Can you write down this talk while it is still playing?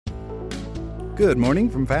Good morning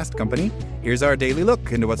from Fast Company. Here's our daily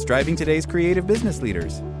look into what's driving today's creative business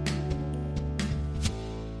leaders.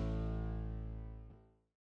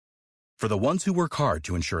 For the ones who work hard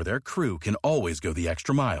to ensure their crew can always go the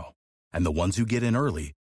extra mile, and the ones who get in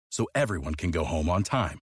early so everyone can go home on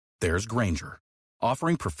time, there's Grainger,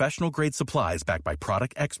 offering professional-grade supplies backed by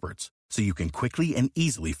product experts so you can quickly and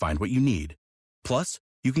easily find what you need. Plus,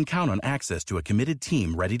 you can count on access to a committed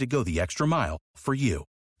team ready to go the extra mile for you.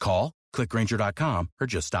 Call, click Grainger.com, or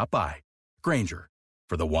just stop by. Grainger,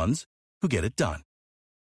 for the ones who get it done.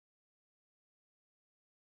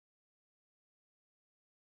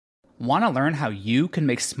 Want to learn how you can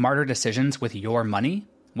make smarter decisions with your money?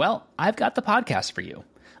 Well, I've got the podcast for you.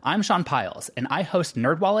 I'm Sean Piles, and I host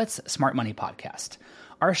NerdWallet's Smart Money Podcast.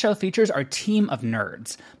 Our show features our team of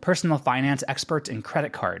nerds, personal finance experts in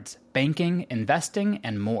credit cards, banking, investing,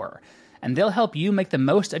 and more. And they'll help you make the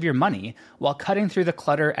most of your money while cutting through the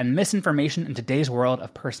clutter and misinformation in today's world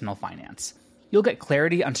of personal finance. You'll get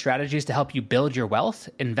clarity on strategies to help you build your wealth,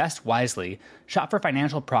 invest wisely, shop for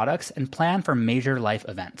financial products, and plan for major life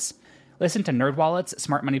events. Listen to NerdWallet's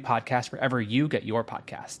Smart Money Podcast wherever you get your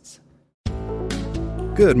podcasts.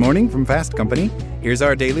 Good morning from Fast Company. Here's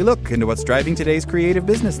our daily look into what's driving today's creative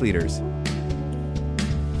business leaders.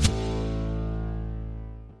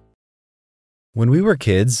 When we were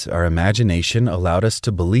kids, our imagination allowed us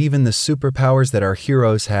to believe in the superpowers that our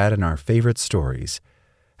heroes had in our favorite stories.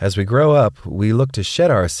 As we grow up, we look to shed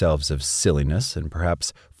ourselves of silliness and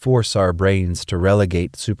perhaps force our brains to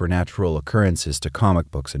relegate supernatural occurrences to comic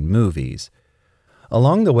books and movies.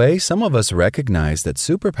 Along the way, some of us recognize that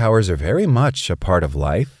superpowers are very much a part of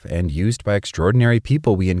life and used by extraordinary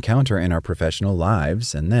people we encounter in our professional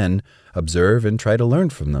lives, and then observe and try to learn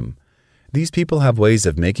from them. These people have ways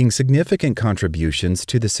of making significant contributions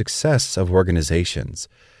to the success of organizations.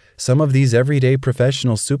 Some of these everyday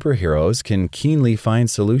professional superheroes can keenly find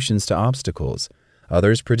solutions to obstacles.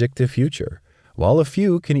 Others predict the future, while a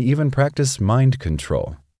few can even practice mind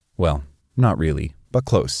control. Well, not really, but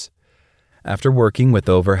close. After working with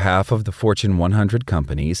over half of the Fortune 100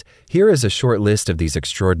 companies, here is a short list of these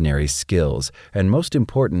extraordinary skills, and most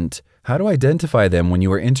important, how to identify them when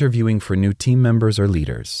you are interviewing for new team members or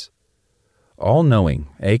leaders. All-knowing,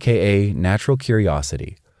 aka natural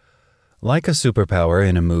curiosity. Like a superpower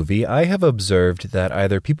in a movie, I have observed that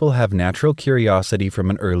either people have natural curiosity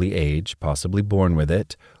from an early age, possibly born with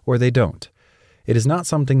it, or they don't. It is not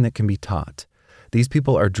something that can be taught. These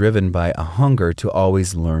people are driven by a hunger to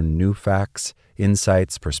always learn new facts,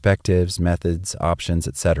 insights, perspectives, methods, options,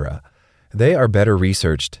 etc. They are better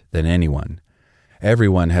researched than anyone.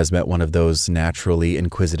 Everyone has met one of those naturally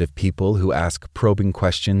inquisitive people who ask probing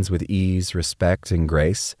questions with ease, respect, and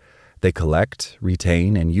grace. They collect,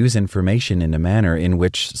 retain, and use information in a manner in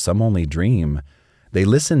which some only dream. They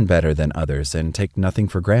listen better than others and take nothing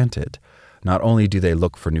for granted. Not only do they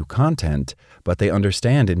look for new content, but they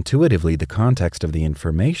understand intuitively the context of the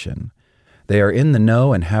information. They are in the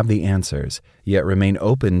know and have the answers, yet remain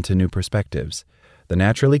open to new perspectives. The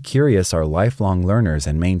naturally curious are lifelong learners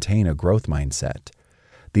and maintain a growth mindset.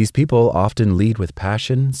 These people often lead with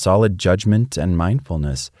passion, solid judgment, and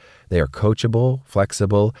mindfulness. They are coachable,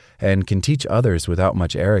 flexible, and can teach others without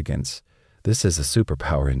much arrogance. This is a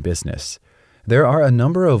superpower in business. There are a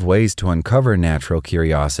number of ways to uncover natural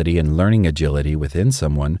curiosity and learning agility within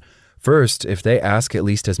someone. First, if they ask at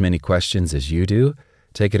least as many questions as you do,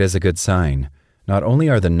 take it as a good sign. Not only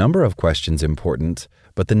are the number of questions important,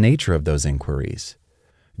 but the nature of those inquiries.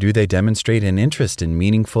 Do they demonstrate an interest in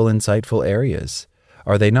meaningful, insightful areas?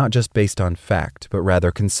 Are they not just based on fact, but rather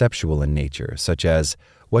conceptual in nature, such as,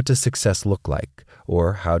 what does success look like,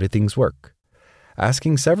 or how do things work?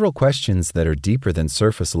 Asking several questions that are deeper than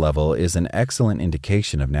surface level is an excellent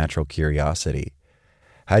indication of natural curiosity.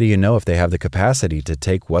 How do you know if they have the capacity to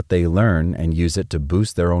take what they learn and use it to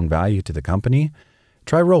boost their own value to the company?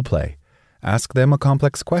 Try role play. Ask them a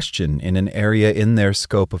complex question in an area in their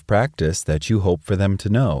scope of practice that you hope for them to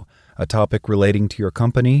know, a topic relating to your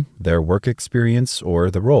company, their work experience, or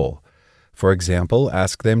the role. For example,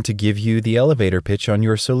 ask them to give you the elevator pitch on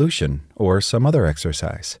your solution, or some other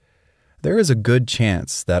exercise. There is a good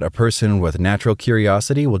chance that a person with natural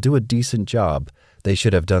curiosity will do a decent job. They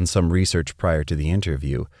should have done some research prior to the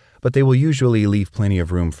interview, but they will usually leave plenty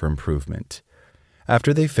of room for improvement.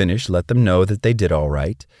 After they finish, let them know that they did all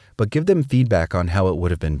right, but give them feedback on how it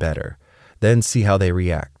would have been better. Then see how they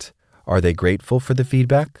react. Are they grateful for the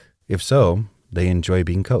feedback? If so, they enjoy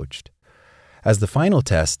being coached. As the final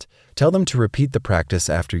test, tell them to repeat the practice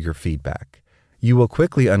after your feedback. You will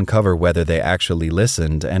quickly uncover whether they actually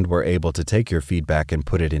listened and were able to take your feedback and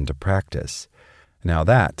put it into practice. Now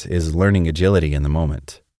that is learning agility in the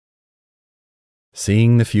moment.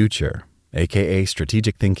 Seeing the future, aka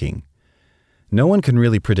strategic thinking. No one can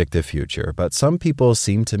really predict the future, but some people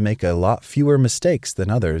seem to make a lot fewer mistakes than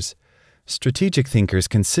others. Strategic thinkers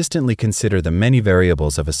consistently consider the many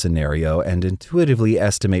variables of a scenario and intuitively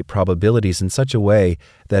estimate probabilities in such a way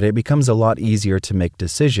that it becomes a lot easier to make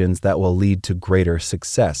decisions that will lead to greater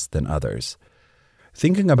success than others.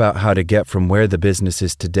 Thinking about how to get from where the business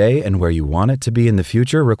is today and where you want it to be in the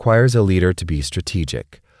future requires a leader to be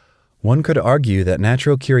strategic. One could argue that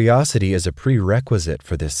natural curiosity is a prerequisite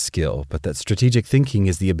for this skill, but that strategic thinking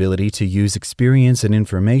is the ability to use experience and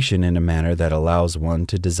information in a manner that allows one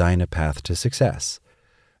to design a path to success.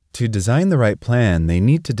 To design the right plan, they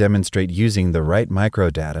need to demonstrate using the right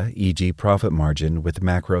microdata, e.g. profit margin, with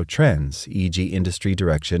macro trends, e.g. industry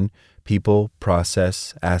direction, people,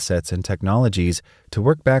 process, assets, and technologies, to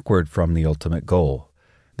work backward from the ultimate goal.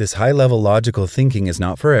 This high-level logical thinking is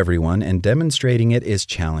not for everyone, and demonstrating it is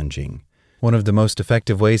challenging. One of the most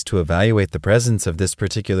effective ways to evaluate the presence of this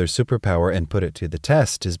particular superpower and put it to the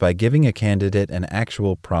test is by giving a candidate an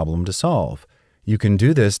actual problem to solve. You can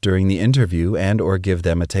do this during the interview and/or give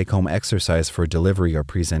them a take-home exercise for delivery or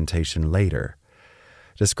presentation later.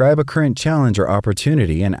 Describe a current challenge or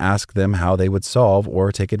opportunity and ask them how they would solve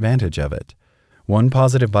or take advantage of it. One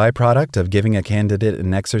positive byproduct of giving a candidate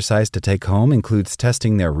an exercise to take home includes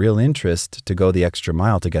testing their real interest to go the extra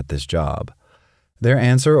mile to get this job. Their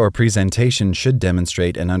answer or presentation should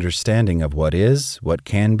demonstrate an understanding of what is, what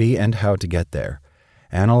can be, and how to get there.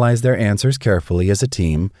 Analyze their answers carefully as a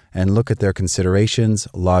team and look at their considerations,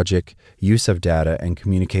 logic, use of data, and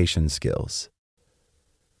communication skills.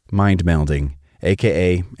 Mind melding,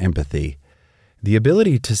 aka empathy. The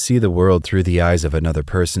ability to see the world through the eyes of another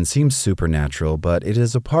person seems supernatural, but it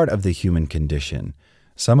is a part of the human condition.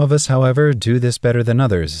 Some of us, however, do this better than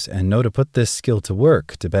others and know to put this skill to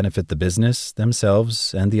work to benefit the business,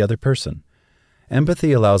 themselves, and the other person.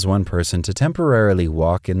 Empathy allows one person to temporarily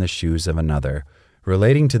walk in the shoes of another,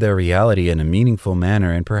 relating to their reality in a meaningful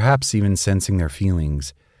manner and perhaps even sensing their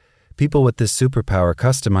feelings. People with this superpower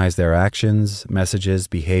customize their actions, messages,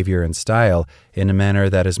 behavior, and style in a manner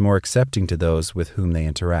that is more accepting to those with whom they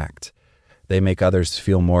interact. They make others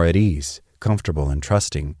feel more at ease, comfortable, and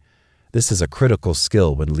trusting. This is a critical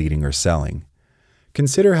skill when leading or selling.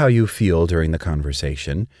 Consider how you feel during the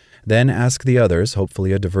conversation, then ask the others,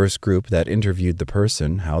 hopefully a diverse group that interviewed the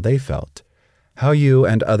person, how they felt. How you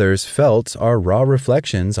and others felt are raw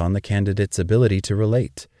reflections on the candidate's ability to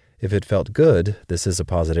relate. If it felt good, this is a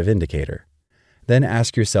positive indicator. Then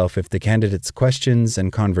ask yourself if the candidate's questions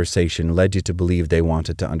and conversation led you to believe they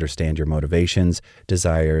wanted to understand your motivations,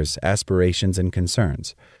 desires, aspirations, and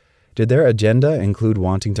concerns. Did their agenda include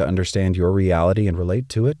wanting to understand your reality and relate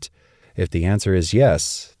to it? If the answer is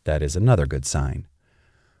yes, that is another good sign.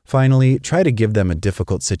 Finally, try to give them a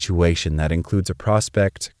difficult situation that includes a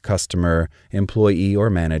prospect, customer, employee,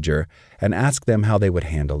 or manager, and ask them how they would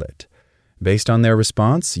handle it. Based on their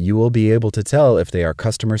response, you will be able to tell if they are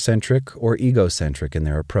customer-centric or ego-centric in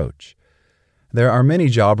their approach. There are many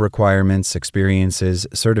job requirements, experiences,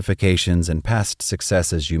 certifications, and past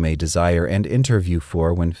successes you may desire and interview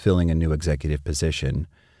for when filling a new executive position.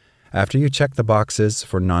 After you check the boxes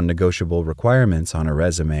for non-negotiable requirements on a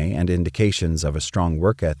resume and indications of a strong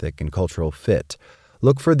work ethic and cultural fit,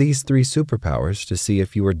 look for these 3 superpowers to see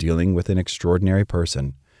if you are dealing with an extraordinary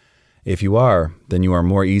person. If you are, then you are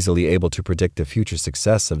more easily able to predict the future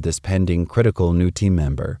success of this pending critical new team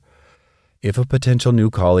member. If a potential new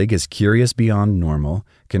colleague is curious beyond normal,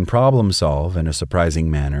 can problem solve in a surprising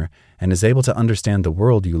manner, and is able to understand the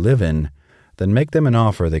world you live in, then make them an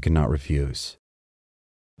offer they cannot refuse.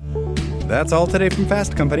 That's all today from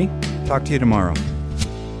Fast Company. Talk to you tomorrow.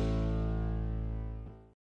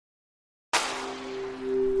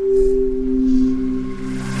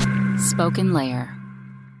 Spoken Layer.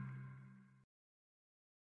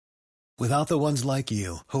 Without the ones like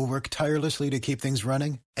you, who work tirelessly to keep things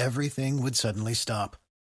running, everything would suddenly stop.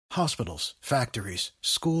 Hospitals, factories,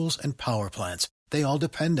 schools, and power plants, they all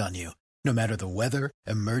depend on you. No matter the weather,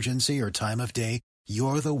 emergency, or time of day,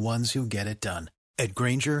 you're the ones who get it done. At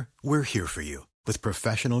Grainger, we're here for you with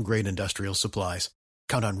professional-grade industrial supplies.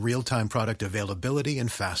 Count on real-time product availability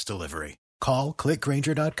and fast delivery. Call, click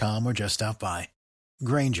Grainger.com, or just stop by.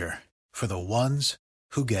 Grainger, for the ones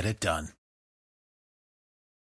who get it done.